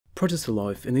Predator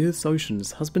life in the Earth's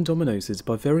oceans has been dominated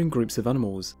by varying groups of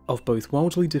animals of both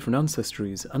wildly different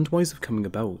ancestries and ways of coming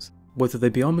about, whether they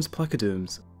be armoured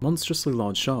placoderms, monstrously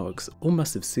large sharks, or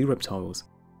massive sea reptiles.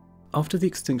 After the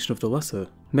extinction of the lesser,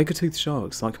 megatooth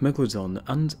sharks like Megalodon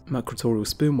and macroraptorial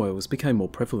sperm whales became more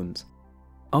prevalent.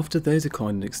 After their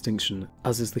decline and extinction,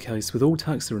 as is the case with all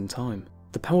taxa in time,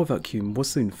 the power vacuum was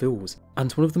soon filled,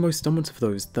 and one of the most dominant of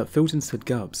those that filled in said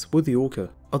gaps were the orca,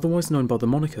 otherwise known by the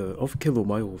moniker of killer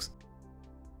whales.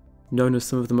 Known as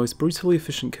some of the most brutally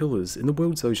efficient killers in the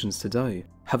world's oceans today,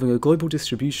 having a global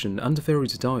distribution and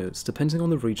varied diets depending on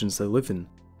the regions they live in,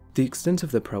 the extent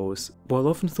of their prowess, while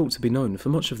often thought to be known for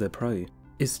much of their prey,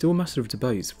 is still a matter of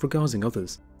debate regarding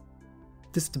others.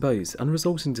 This debate and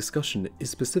resulting discussion is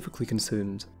specifically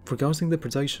concerned regarding their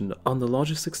predation on the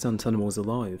largest extant animals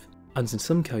alive, and in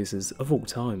some cases of all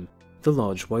time, the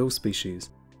large whale species.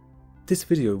 This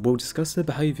video will discuss their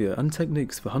behaviour and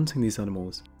techniques for hunting these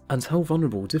animals, and how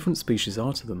vulnerable different species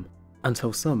are to them, and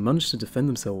how some manage to defend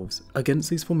themselves against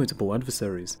these formidable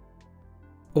adversaries.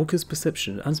 Orca's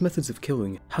perception and methods of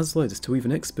killing has led to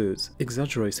even experts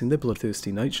exaggerating their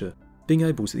bloodthirsty nature, being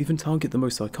able to even target the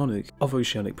most iconic of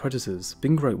oceanic predators,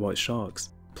 being great white sharks,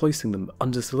 placing them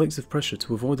under selective pressure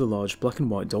to avoid the large black and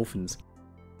white dolphins.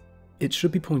 It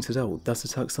should be pointed out that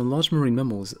attacks on large marine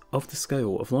mammals of the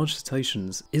scale of large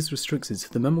cetaceans is restricted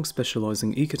to the mammal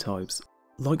specialising ecotypes,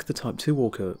 like the Type 2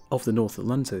 orca of the North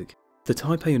Atlantic, the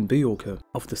Type A and B orca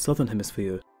of the Southern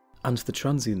Hemisphere, and the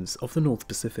transients of the North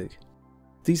Pacific.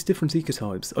 These different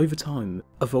ecotypes over time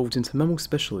evolved into mammal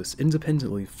specialists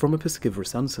independently from a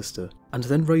piscivorous ancestor, and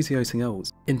then radiating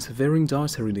out into varying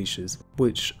dietary niches,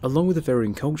 which, along with the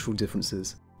varying cultural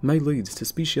differences, may lead to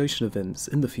speciation events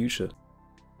in the future.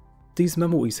 These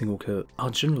mammal-eating orca are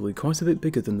generally quite a bit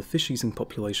bigger than the fish-eating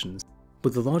populations,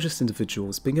 with the largest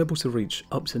individuals being able to reach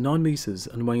up to 9 meters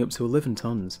and weighing up to 11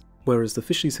 tons, whereas the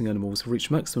fish-eating animals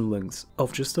reach maximum lengths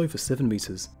of just over 7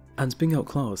 meters, and being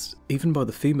outclassed even by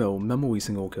the female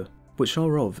mammal-eating orca, which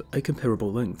are of a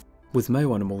comparable length, with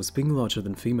male animals being larger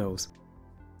than females.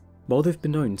 While they've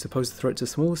been known to pose a threat to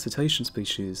smaller cetacean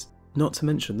species, not to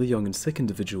mention the young and sick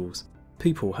individuals,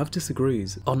 people have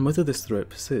disagreed on whether this threat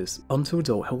persists onto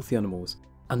adult healthy animals,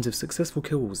 and if successful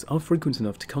kills are frequent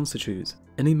enough to constitute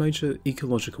any major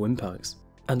ecological impacts,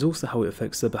 and also how it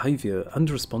affects their behaviour and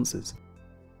responses.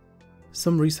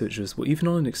 Some researchers were even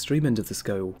on an extreme end of the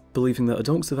scale, believing that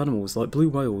adults of animals like blue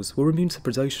whales were immune to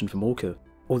predation from orca,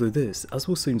 although this, as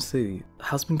we'll soon see,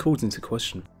 has been called into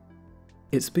question.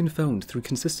 It's been found through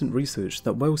consistent research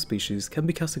that whale species can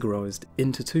be categorised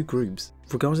into 2 groups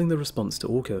regarding their response to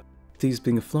orca, these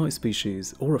being a flight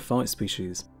species or a fight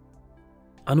species.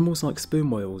 Animals like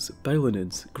sperm whales,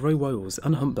 balenids, grey whales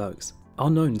and humpbacks are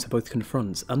known to both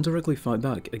confront and directly fight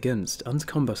back against and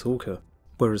combat orca,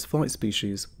 whereas flight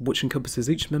species, which encompasses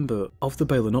each member of the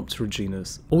Balenoptera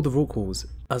genus, or the rorquals,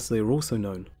 as they are also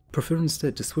known, prefer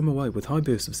instead to swim away with high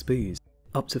bursts of speed,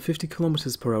 up to 50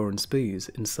 km/h in speeds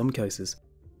in some cases.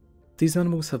 These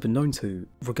animals have been known to,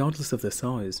 regardless of their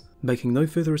size, making no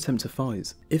further attempt to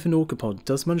fight if an orcapod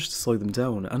does manage to slow them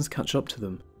down and catch up to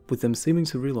them, with them seeming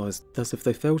to realise that if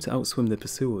they fail to outswim their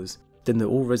pursuers, then they're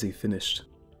already finished.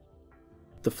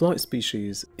 The flight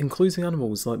species, including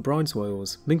animals like bride's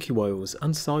whales, minke whales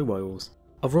and sei whales,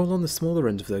 are all on the smaller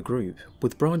end of their group,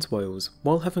 with bride's whales,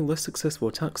 while having less successful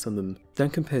attacks on them than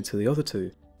compared to the other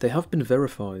two, they have been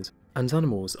verified, and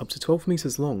animals up to 12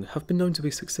 meters long have been known to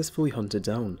be successfully hunted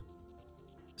down.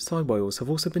 Sei whales have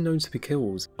also been known to be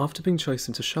killed after being chased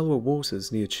into shallower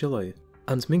waters near Chile,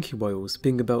 and minke whales,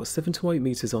 being about 7 to 8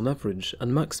 meters on average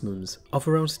and maximums of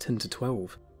around 10 to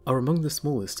 12, are among the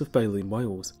smallest of baleen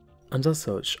whales, and as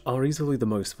such are easily the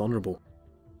most vulnerable.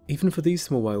 Even for these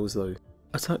small whales though,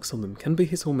 attacks on them can be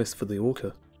hit or miss for the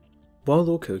orca. While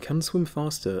orca can swim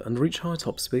faster and reach higher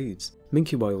top speeds,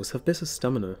 minke whales have better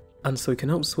stamina, and so can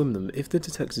outswim them if they're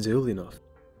detected early enough.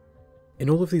 In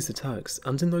all of these attacks,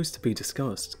 and in those to be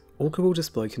discussed, orca will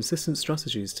display consistent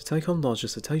strategies to take on larger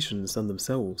cetaceans than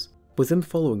themselves, with them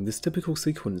following this typical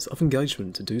sequence of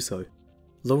engagement to do so,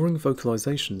 lowering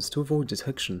vocalizations to avoid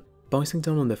detection, biting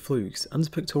down on their flukes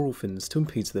and pectoral fins to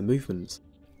impede their movements,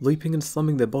 leaping and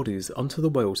slamming their bodies onto the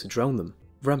whale to drown them,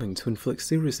 ramming to inflict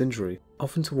serious injury,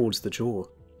 often towards the jaw,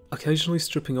 occasionally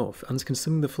stripping off and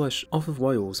consuming the flesh off of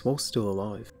whales while still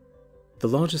alive. The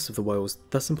largest of the whales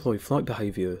that employ flight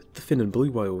behaviour, the fin and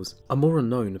blue whales, are more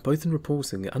unknown both in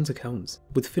reporting and accounts,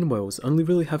 with fin whales only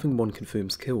really having one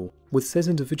confirmed kill, with said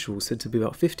individual said to be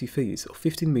about 50 feet or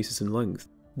 15 meters in length,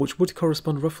 which would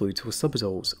correspond roughly to a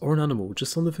subadult or an animal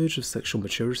just on the verge of sexual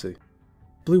maturity.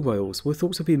 Blue whales were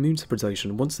thought to be immune to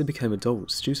predation once they became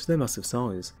adults due to their massive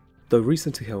size, though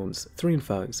recent accounts, 3 in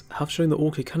fact, have shown that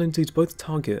Orca can indeed both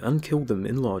target and kill them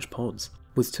in large pods,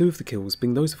 with 2 of the kills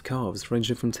being those of calves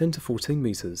ranging from 10 to 14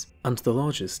 metres, and the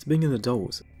largest being an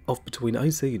adult of between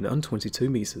 18 and 22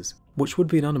 metres, which would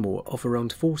be an animal of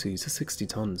around 40 to 60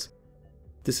 tonnes.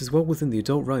 This is well within the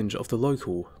adult range of the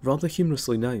local, rather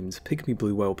humorously named pygmy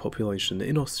blue whale population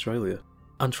in Australia,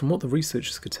 and from what the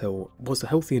researchers could tell, was a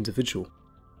healthy individual.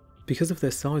 Because of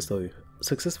their size though,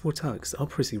 successful attacks are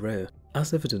pretty rare,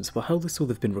 as evidenced by how little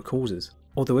they've been recorded,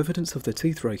 although evidence of their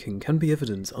teeth raking can be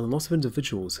evident on a lot of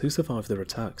individuals who survive their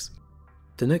attacks.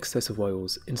 The next set of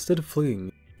whales, instead of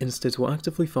fleeing, instead will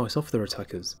actively fight off their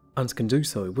attackers, and can do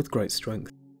so with great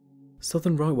strength.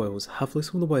 Southern right whales have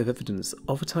little in the way of evidence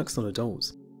of attacks on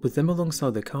adults, with them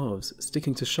alongside their calves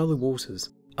sticking to shallow waters,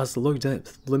 as the low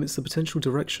depth limits the potential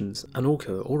directions an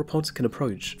orca or a pod can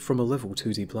approach from a level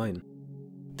 2D plane.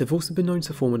 They've also been known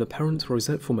to form an apparent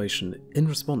rosette formation in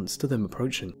response to them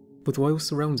approaching, with whales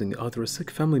surrounding either a sick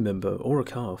family member or a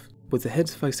calf, with the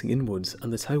heads facing inwards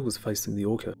and the tails facing the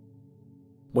orca.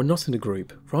 When not in a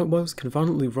group, right whales can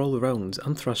violently roll around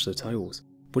and thrash their tails,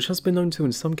 which has been known to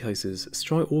in some cases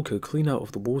strike orca clean out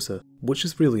of the water, which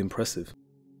is really impressive.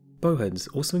 Bowheads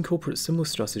also incorporate similar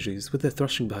strategies with their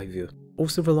thrashing behaviour,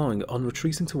 also relying on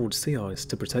retreating towards sea ice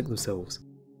to protect themselves.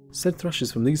 Said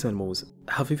thrashes from these animals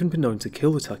have even been known to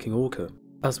kill attacking orca,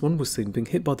 as one was seen being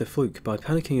hit by their fluke by a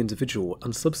panicking individual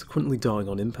and subsequently dying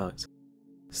on impact.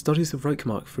 Studies of rake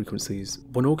mark frequencies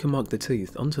when orca marked their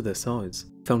teeth onto their sides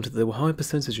found that there were higher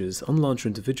percentages on larger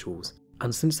individuals,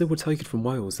 and since they were taken from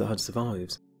whales that had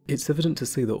survived, it's evident to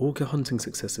see that orca hunting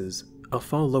successes are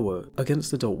far lower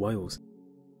against adult whales.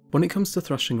 When it comes to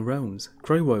thrashing around,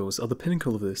 grey whales are the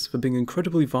pinnacle of this for being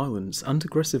incredibly violent and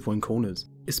aggressive when cornered,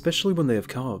 especially when they have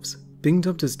calves, being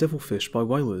dubbed as devilfish by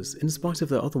whalers in spite of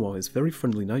their otherwise very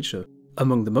friendly nature,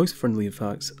 among the most friendly in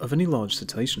fact of any large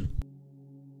cetacean.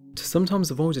 To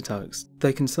sometimes avoid attacks,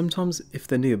 they can sometimes, if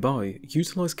they're nearby,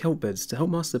 utilise kelp beds to help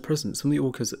mask their presence from the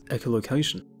orca's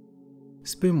echolocation.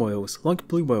 Sperm whales, like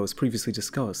blue whales previously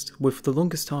discussed, were for the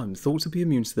longest time thought to be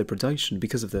immune to their predation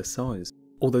because of their size,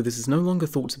 although this is no longer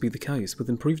thought to be the case with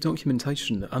improved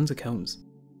documentation and accounts.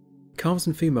 Calves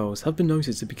and females have been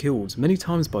noted to be killed many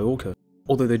times by orca,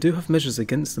 although they do have measures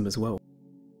against them as well.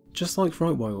 Just like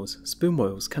right whales, sperm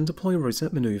whales can deploy a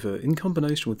rosette manoeuvre in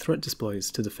combination with threat displays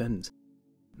to defend.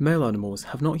 Male animals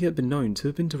have not yet been known to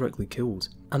have been directly killed,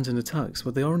 and in attacks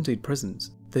where they are indeed present,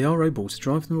 they are able to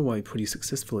drive them away pretty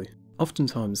successfully,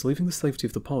 oftentimes leaving the safety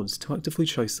of the pods to actively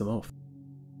chase them off.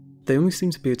 They only seem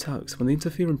to be attacked when they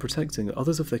interfere in protecting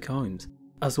others of their kind,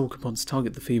 as orca pods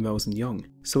target the females and young,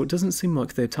 so it doesn't seem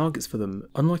like they're targets for them,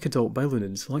 unlike adult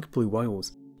balenids like blue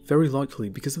whales, very likely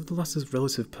because of the latter's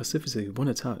relative passivity when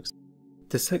attacked.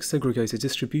 The sex-segregated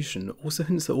distribution also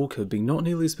hints at orca being not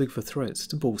nearly as big of a threat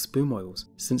to bull sperm whales,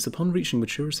 since upon reaching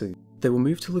maturity, they will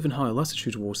move to live in higher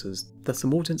latitude waters that are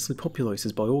more densely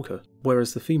populated by orca,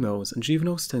 whereas the females and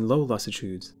juveniles stay in lower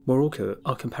latitudes, where orca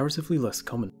are comparatively less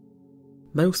common.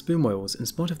 Male sperm whales, in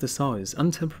spite of their size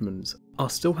and temperament, are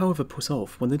still however put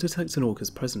off when they detect an orca's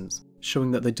presence,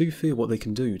 showing that they do fear what they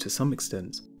can do to some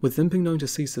extent, with them being known to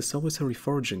cease their solitary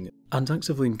foraging and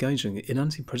actively engaging in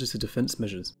anti-predator defence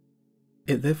measures.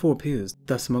 It therefore appears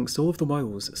that amongst all of the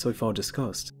whales so far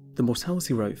discussed, the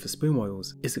mortality rate for sperm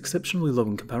whales is exceptionally low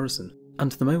in comparison,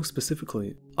 and the males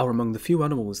specifically are among the few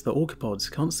animals that orca pods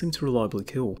can't seem to reliably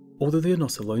kill, although they are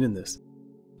not alone in this.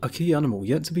 A key animal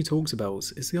yet to be talked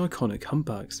about is the iconic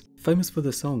humpbacks, famous for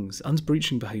their songs and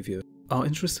breaching behaviour, are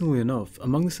interestingly enough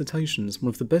among the cetaceans one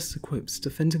of the best equipped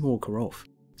defending orca off,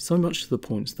 so much to the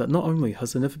point that not only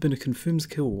has there never been a confirmed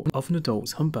kill of an adult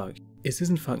humpback, it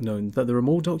is in fact known that there are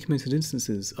more documented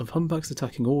instances of humpbacks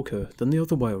attacking orca than the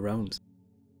other way around.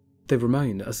 They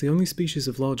remain as the only species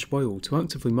of large whale to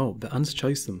actively mob and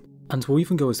chase them, and will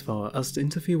even go as far as to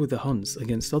interfere with their hunts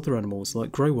against other animals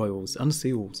like grey whales and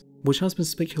seals, which has been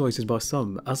speculated by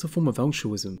some as a form of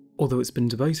altruism, although it's been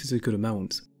debated a good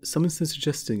amount, some instead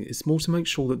suggesting it's more to make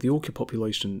sure that the orca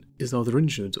population is either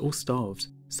injured or starved,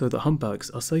 so that humpbacks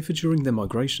are safer during their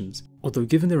migrations, although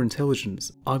given their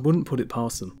intelligence, I wouldn't put it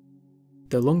past them.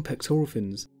 Their long pectoral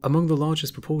fins, among the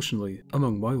largest proportionally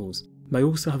among whales, may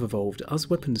also have evolved as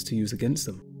weapons to use against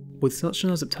them, with such an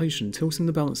adaptation tilting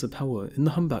the balance of power in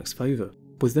the humpback's favour,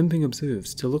 with them being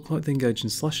observed to look like they engage in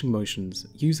slashing motions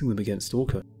using them against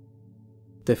orca.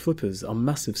 Their flippers are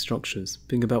massive structures,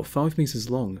 being about 5 metres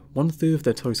long, 1/3 of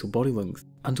their total body length,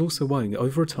 and also weighing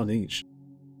over a tonne each.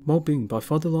 While being by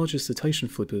far the largest cetacean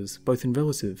flippers both in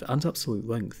relative and absolute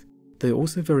length, they are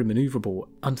also very manoeuvrable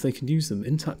and they can use them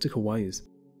in tactical ways.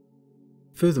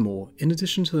 Furthermore, in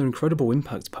addition to their incredible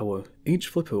impact power, each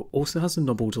flipper also has a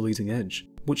knobbled leading edge,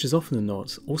 which is often than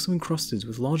not also encrusted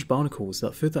with large barnacles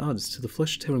that further adds to the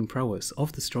flesh-tearing prowess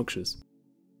of the structures.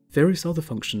 Various other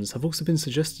functions have also been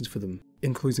suggested for them,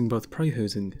 including both prey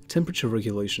herding, temperature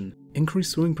regulation,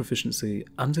 increased swimming proficiency,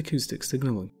 and acoustic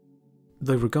signalling.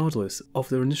 Though regardless of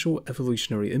their initial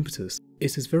evolutionary impetus,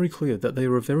 it is very clear that they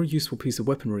are a very useful piece of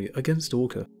weaponry against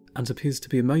Orca, and appears to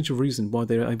be a major reason why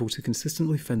they are able to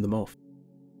consistently fend them off.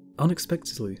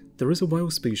 Unexpectedly, there is a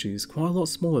whale species quite a lot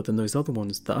smaller than those other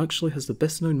ones that actually has the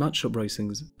best known matchup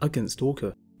ratings against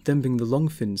Orca, them being the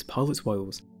long-finned pilot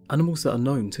whales, animals that are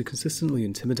known to consistently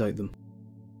intimidate them.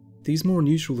 These more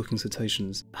unusual looking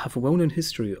cetaceans have a well-known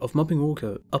history of mobbing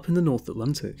Orca up in the North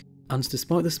Atlantic, and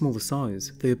despite their smaller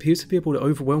size, they appear to be able to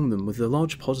overwhelm them with their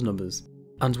large pod numbers,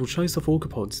 and will chase off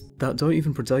orcapods that don't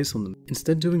even predate on them,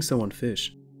 instead doing so on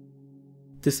fish.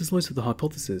 This has led to the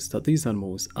hypothesis that these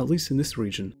animals, at least in this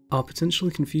region, are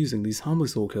potentially confusing these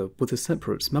harmless orca with a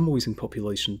separate mammal-eating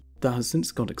population that has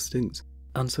since gone extinct,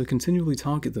 and so continually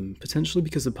target them potentially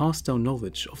because of passed down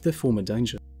knowledge of their former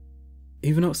danger.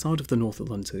 Even outside of the North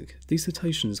Atlantic, these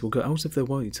cetaceans will go out of their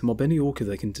way to mob any orca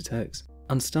they can detect,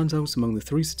 and stand out among the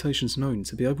 3 cetaceans known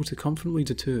to be able to confidently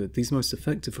deter these most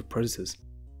effective of predators.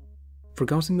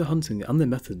 Regarding the hunting and their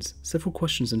methods, several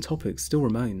questions and topics still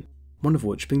remain, one of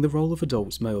which being the role of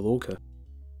adult male orca.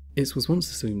 It was once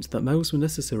assumed that males were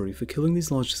necessary for killing these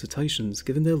larger cetaceans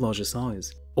given their larger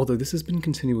size, although this has been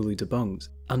continually debunked,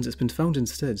 and it's been found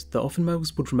instead that often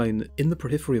males would remain in the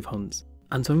periphery of hunts,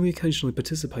 and only occasionally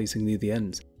participating near the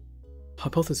end.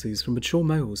 Hypotheses from mature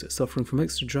males suffering from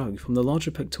extra drag from the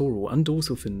larger pectoral and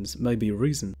dorsal fins may be a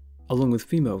reason, along with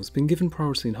females being given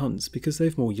priority in hunts because they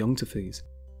have more young to feed.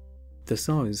 Their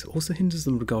size also hinders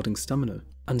them regarding stamina,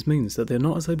 and means that they are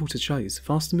not as able to chase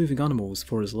faster moving animals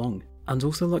for as long, and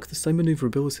also lack the same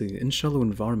manoeuvrability in shallow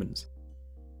environments.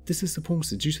 This is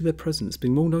supported due to their presence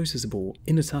being more noticeable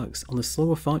in attacks on the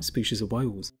slower fight species of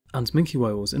whales, and minke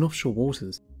whales in offshore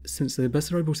waters, since they are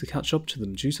better able to catch up to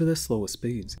them due to their slower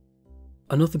speeds.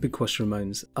 Another big question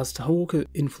remains as to how orca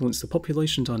influence the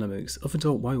population dynamics of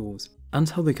adult whales, and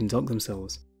how they conduct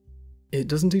themselves. It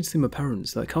does indeed seem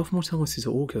apparent that calf mortality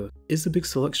to orca is the big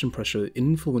selection pressure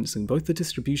in influencing both the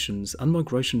distributions and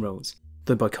migration routes,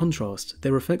 though by contrast,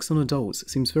 their effects on adults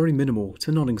seems very minimal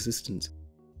to non-existent.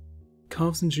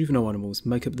 Calves and juvenile animals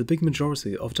make up the big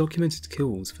majority of documented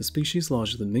kills for species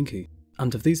larger than minke,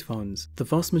 and of these finds, the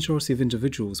vast majority of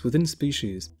individuals within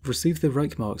species receive their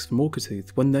rake marks from orca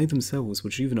teeth when they themselves were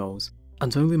juveniles,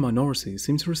 and only a minority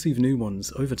seem to receive new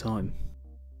ones over time.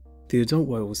 The adult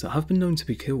whales that have been known to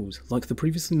be killed, like the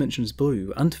previously mentioned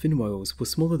blue and fin whales, were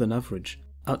smaller than average,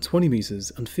 at 20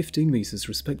 metres and 15 metres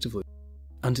respectively,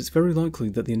 and it's very likely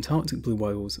that the Antarctic blue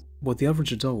whales, where the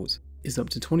average adult is up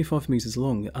to 25 metres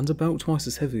long and about twice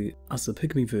as heavy as the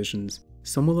pygmy versions,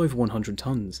 some well over 100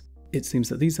 tonnes. It seems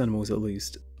that these animals at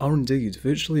least are indeed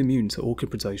virtually immune to orca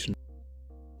predation.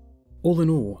 All in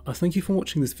all, I thank you for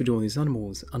watching this video on these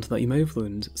animals and that you may have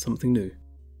learned something new.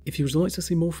 If you would like to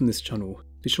see more from this channel,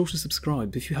 be sure to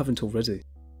subscribe if you haven't already.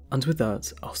 And with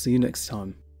that, I'll see you next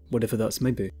time, whatever that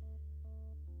may be.